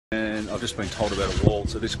I've just been told about a wall.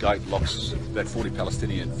 So this gate locks about 40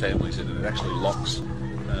 Palestinian families in, and it actually locks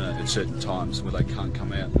at certain times where they can't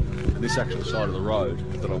come out. And this actual side of the road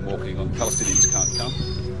that I'm walking on, Palestinians can't come.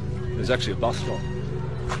 There's actually a bus stop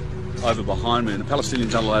over behind me, and the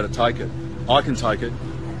Palestinians aren't allowed to take it. I can take it.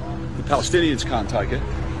 The Palestinians can't take it.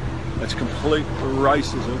 That's complete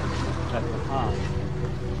racism at the heart.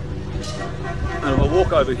 And if I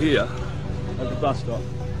walk over here at the bus stop,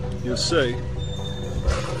 you'll see.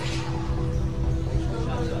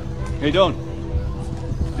 How you doing?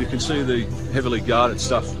 You can see the heavily guarded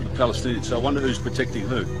stuff for the Palestinians. So I wonder who's protecting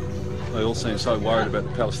who. They all seem so worried about the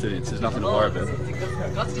Palestinians. There's nothing to worry about.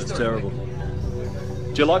 It's terrible.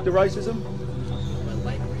 Do you like the racism? I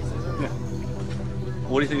like racism. Yeah.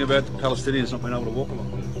 What do you think about the Palestinians not being able to walk along?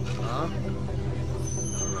 I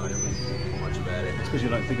don't know much about it. It's because you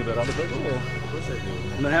don't think about other people? Or? Of course I do.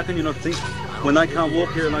 And then how can you not think when they can't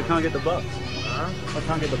walk here and they can't get the bus? They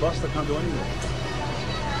can't get the bus, they can't go anywhere.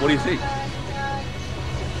 What do you think?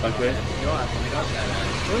 Okay. You don't have to read up that.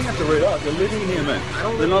 You don't have to read up. You're living here,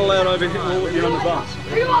 man. They're not allowed over here. You're on the bus.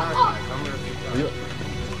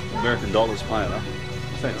 American dollars paying, huh?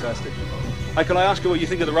 Fantastic. Hey, can I ask you what you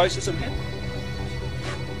think of the racism here?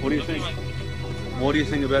 What do you think? What do you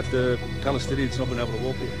think about the Palestinians not being able to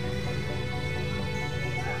walk here?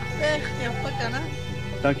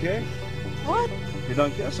 Don't care? What? You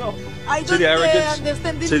don't care? So, I see don't the arrogance.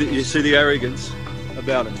 understand this. You see the arrogance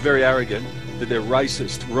about it. Very arrogant that they're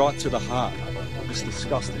racist right to the heart. It's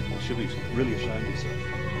disgusting. You should be really ashamed of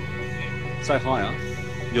yourself. Say hi, huh?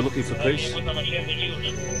 You're looking for peace?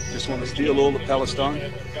 Just want to steal all of Palestine?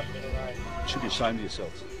 You should be ashamed of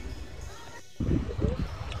yourselves.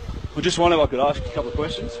 I just wonder if I could ask you a couple of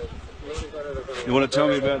questions. You want to tell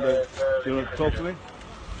me about the... You want to talk to me?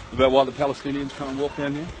 About why the Palestinians can't walk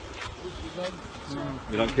down here?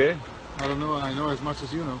 You don't care? I don't know. I know as much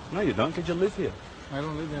as you know. No, you don't, because you live here. I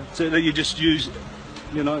don't live here. So that you just use,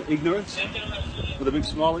 you know, ignorance with a big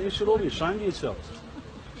smile on you. You should all be ashamed of yourselves.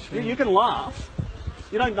 You can laugh.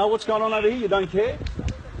 You don't know what's going on over here. You don't care.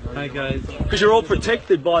 Hi guys. Because you're all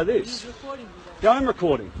protected by this. Yeah, I'm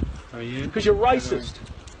recording. How are you? Because you're racist.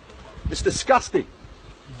 It's disgusting.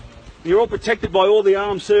 You're all protected by all the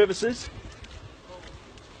armed services.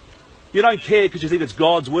 You don't care because you think it's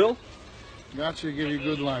God's will. God should give you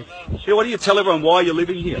good life. Yeah, why don't you tell everyone why you're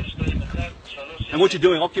living here? And what you're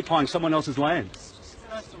doing, occupying someone else's land.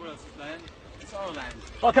 That's the world's land. It's our land.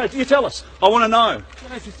 Okay, you tell us. I want to know.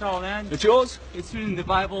 Yes, it's our land. It's yours? It's written in the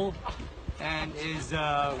Bible and is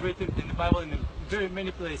written in the Bible in very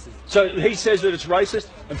many places. So he says that it's racist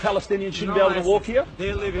and Palestinians shouldn't be able to walk here?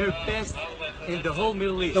 They live here best in the whole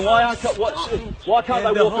Middle East. Then why can't they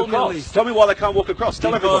the walk whole Middle across? East. Tell me why they can't walk across.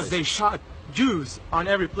 Tell Because everybody. they shot Jews on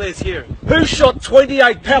every place here. Who shot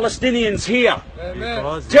 28 Palestinians here?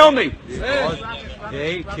 Because Tell me.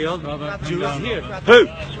 they killed Jews here. Who?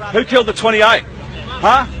 Who killed the 28?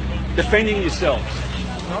 Huh? Defending yourselves.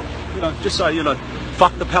 You know, just say, you know,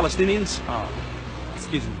 fuck the Palestinians. Oh,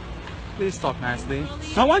 excuse me. Please talk nicely.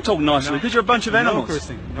 I won't talk nicely because you're a bunch of animals. No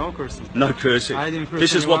cursing. No cursing. No cursing. I didn't curse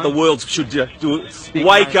This is what the anyone. world should do.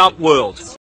 Wake up, world.